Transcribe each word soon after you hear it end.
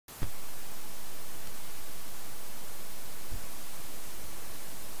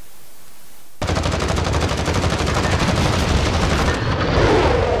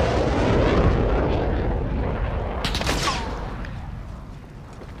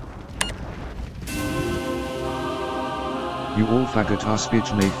You all faggot ass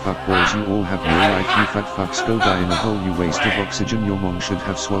bitch made fuckballs, you all have no life, you fat fucks, go die in a hole, you waste of oxygen, your mom should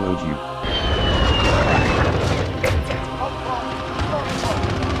have swallowed you.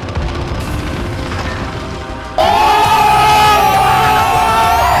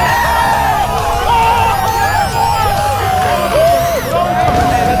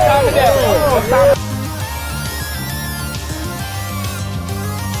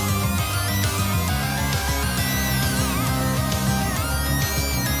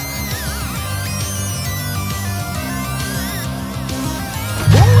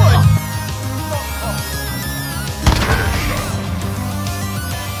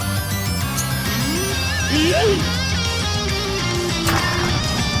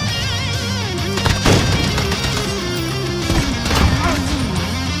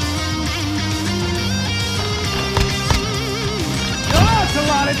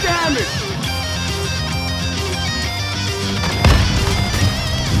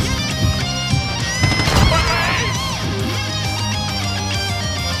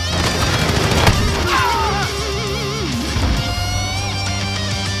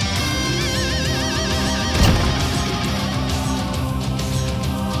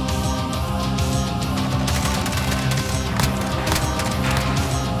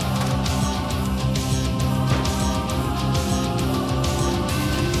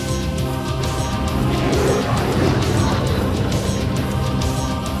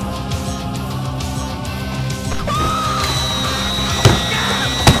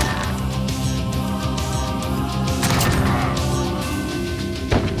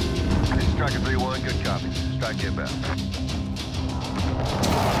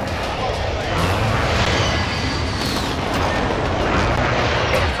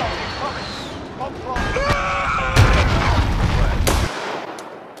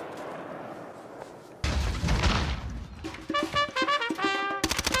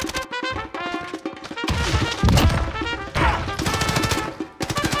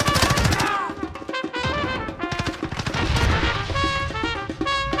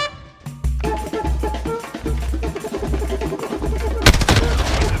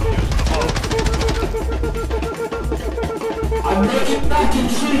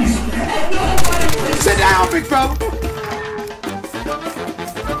 Sit down, big fella!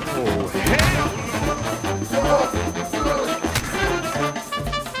 Oh, hell!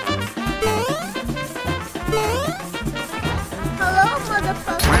 Hello,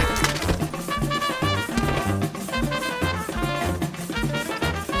 motherfucker.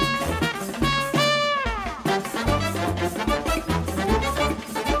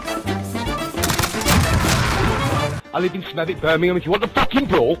 I live in Smethwick, Birmingham. If you want the fucking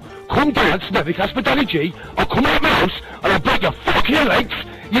brawl, come down Smethwick Hospitality. I'll come out my house and I'll break your fucking legs,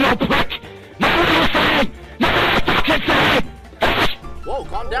 you little prick. You know what I'm saying? You know what I'm fucking saying? Whoa,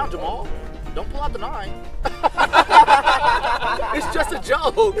 calm down, Jamal. Don't pull out the 9. It's just a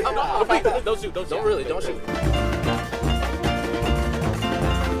joke. Come on. Don't shoot. Don't shoot.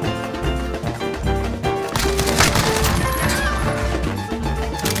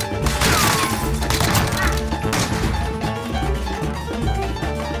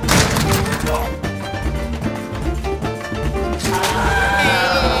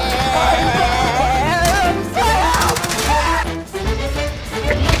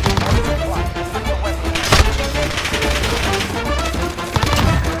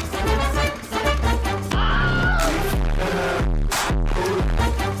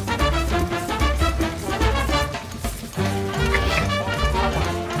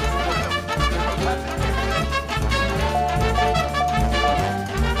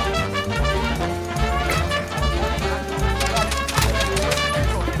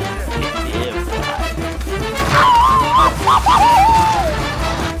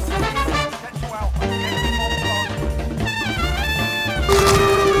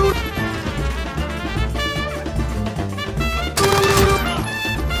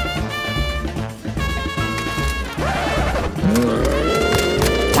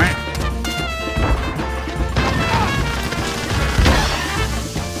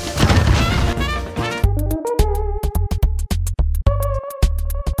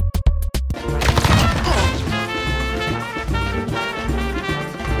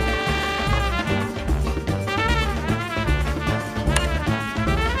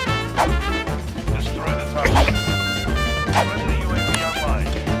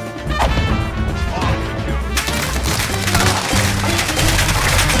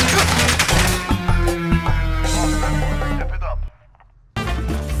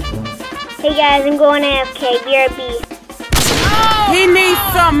 Hey guys, I'm going AFK. BRB. He needs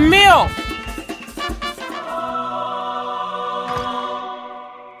some milk.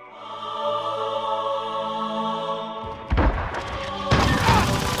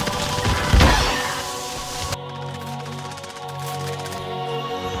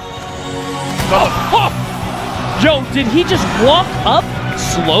 Yo, did he just walk up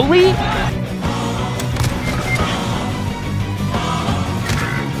slowly?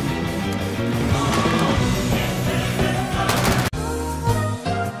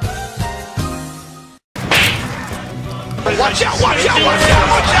 Watch out, watch out, watch out,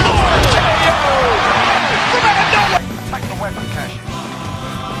 watch out! Come out of nowhere! Take the weapon cache.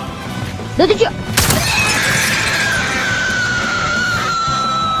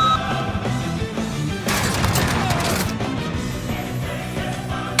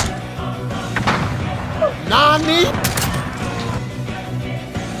 Nani?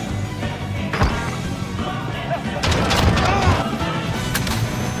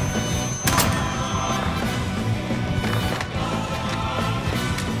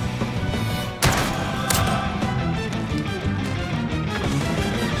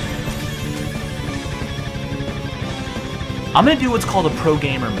 I'm gonna do what's called a pro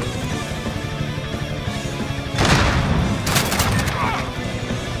gamer move.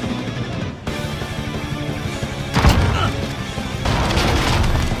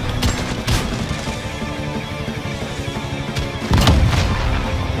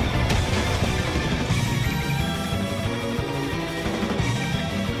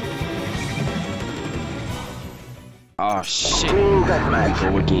 Oh shit.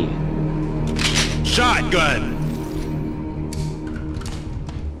 Go again. Shotgun!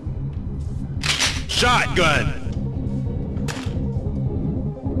 Shotgun!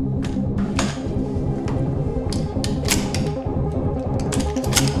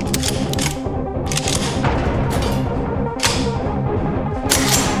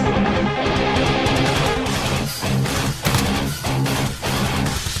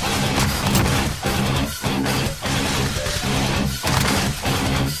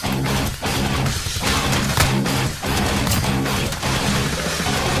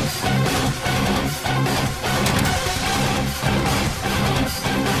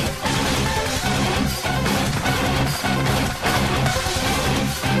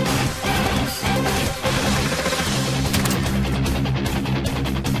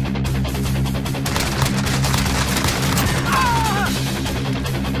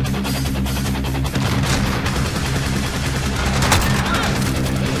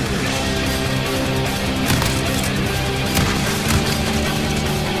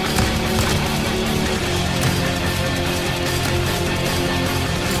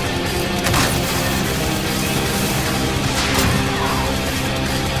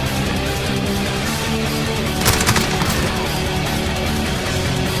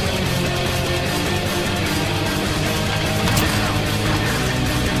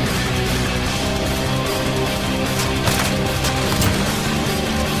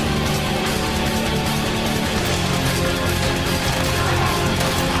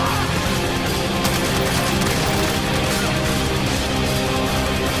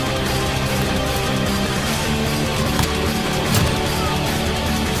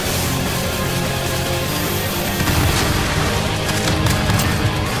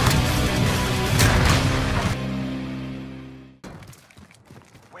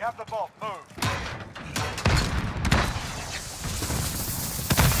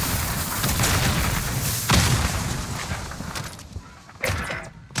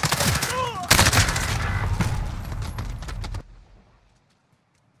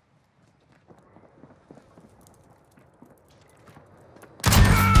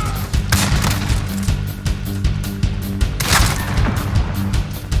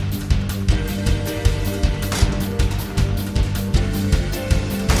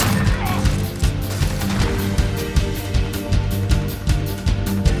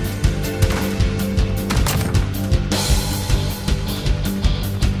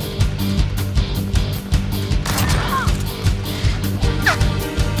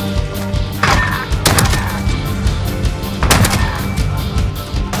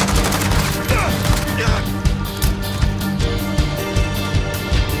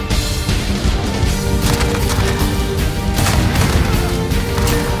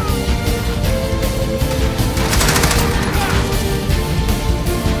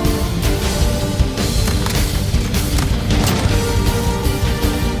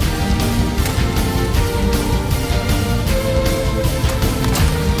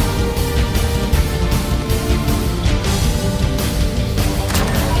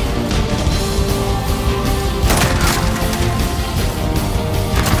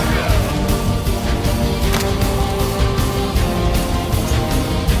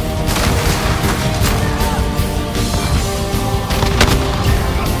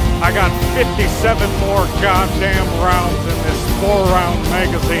 I got 57 more goddamn rounds in this 4-round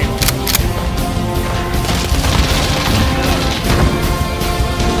magazine.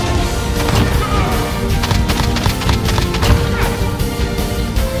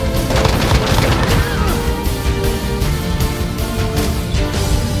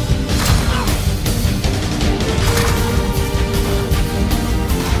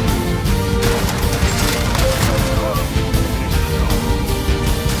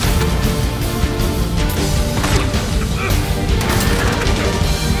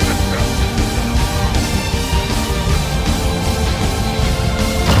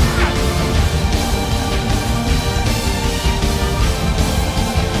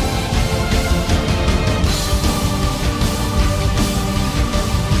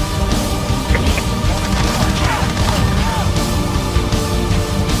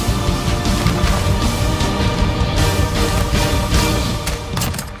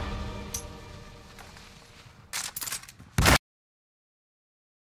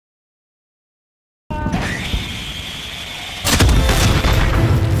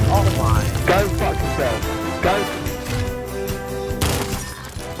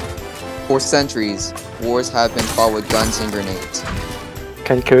 For centuries, wars have been fought with guns and grenades.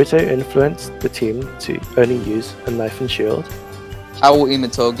 Can Kirito influence the team to only use a knife and shield? How will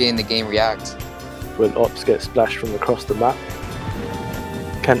eematogei in the game react? Will ops get splashed from across the map?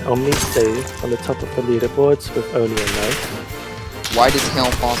 Can Omni stay on the top of the leaderboards with only a knife? Why does Hail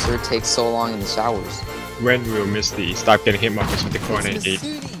Foster take so long in the showers? When will Misty start getting hit markers with the Coordinate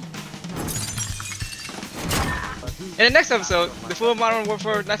 8? In the next episode, the full Modern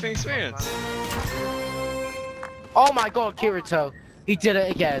Warfare knifing experience. Oh my god, Kirito! He did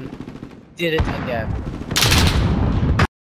it again. Did it again.